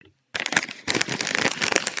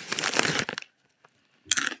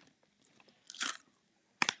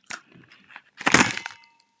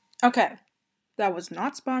Okay, that was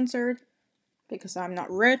not sponsored because I'm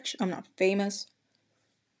not rich, I'm not famous,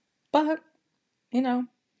 but, you know,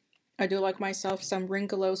 I do like myself some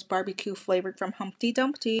Ringolos barbecue flavored from Humpty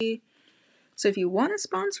Dumpty. So if you want to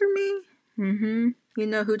sponsor me, you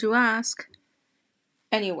know who to ask.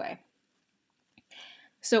 Anyway,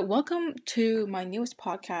 so welcome to my newest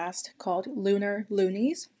podcast called Lunar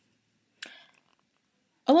Loonies.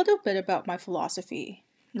 A little bit about my philosophy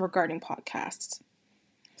regarding podcasts.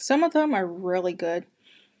 Some of them are really good.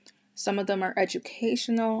 Some of them are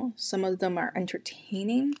educational. Some of them are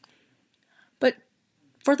entertaining. But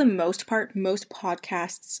for the most part, most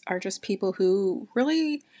podcasts are just people who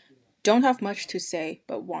really don't have much to say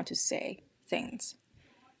but want to say things.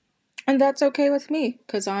 And that's okay with me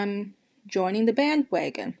because I'm joining the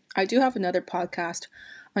bandwagon. I do have another podcast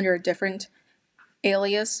under a different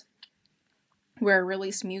alias where I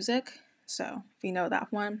release music. So if you know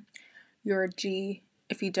that one, you're a G.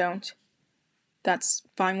 If you don't, that's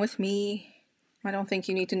fine with me. I don't think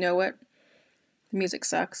you need to know it. The music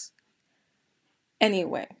sucks.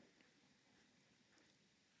 Anyway,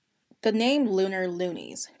 the name Lunar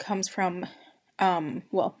Loonies comes from,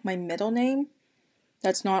 my middle name.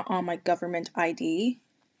 That's not on my government ID.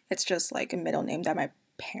 It's just like a middle name that my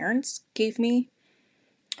parents gave me.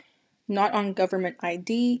 Not on government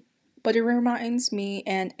ID, but it reminds me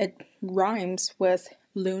and it rhymes with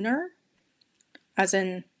lunar, as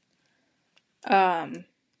in, um,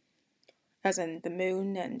 as in the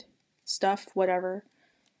moon and stuff, whatever.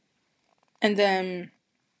 And then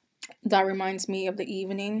that reminds me of the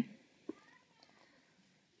evening.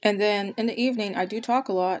 And then in the evening, I do talk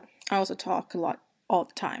a lot. I also talk a lot all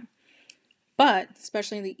the time. But,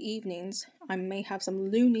 especially in the evenings, I may have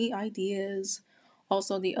some loony ideas.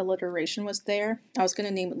 Also, the alliteration was there. I was going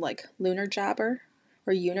to name it like Lunar Jabber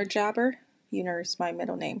or Unar Jabber. Unar is my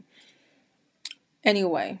middle name.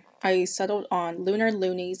 Anyway, I settled on Lunar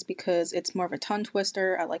Loonies because it's more of a tongue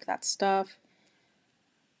twister. I like that stuff.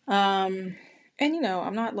 And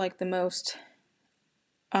I'm not like the most,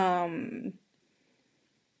 I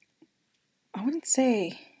wouldn't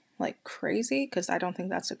say like crazy because I don't think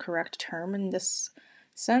that's a correct term in this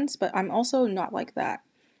sense, but I'm also not like that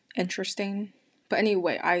interesting. But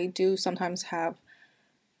anyway, I do sometimes have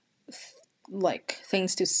like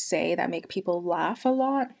things to say that make people laugh a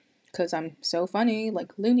lot because I'm so funny,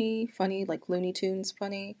 like loony, funny, like Looney Tunes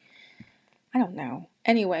funny. I don't know.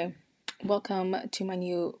 Anyway, welcome to my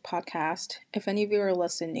new podcast. If any of you are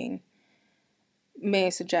listening, may I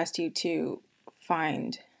suggest you to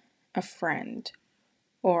find a friend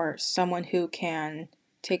or someone who can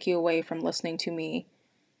take you away from listening to me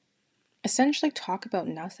essentially talk about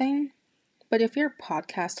nothing. But if you're a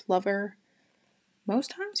podcast lover,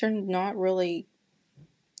 most times you're not really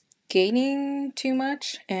gaining too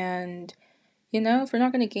much. And, if you're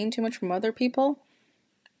not going to gain too much from other people,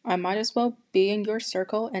 I might as well be in your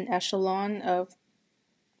circle and echelon of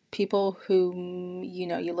people whom,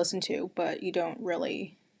 you listen to, but you don't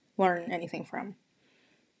really learn anything from.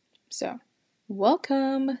 So,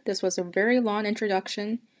 welcome. This was a very long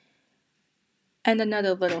introduction. And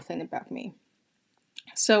another little thing about me.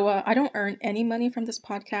 So, I don't earn any money from this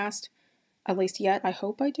podcast, at least yet. I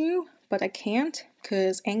hope I do, but I can't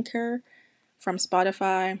because Anchor from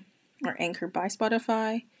Spotify, or Anchor by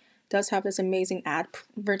Spotify, does have this amazing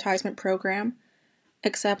advertisement program,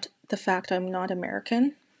 except the fact I'm not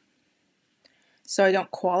American. So I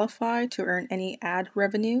don't qualify to earn any ad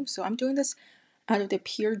revenue. So I'm doing this out of the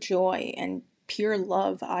pure joy and pure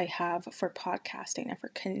love I have for podcasting and for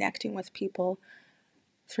connecting with people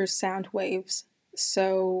through sound waves.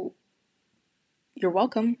 So you're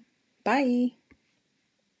welcome. Bye.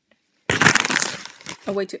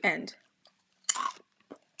 A way to end.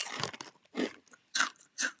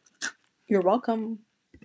 You're welcome.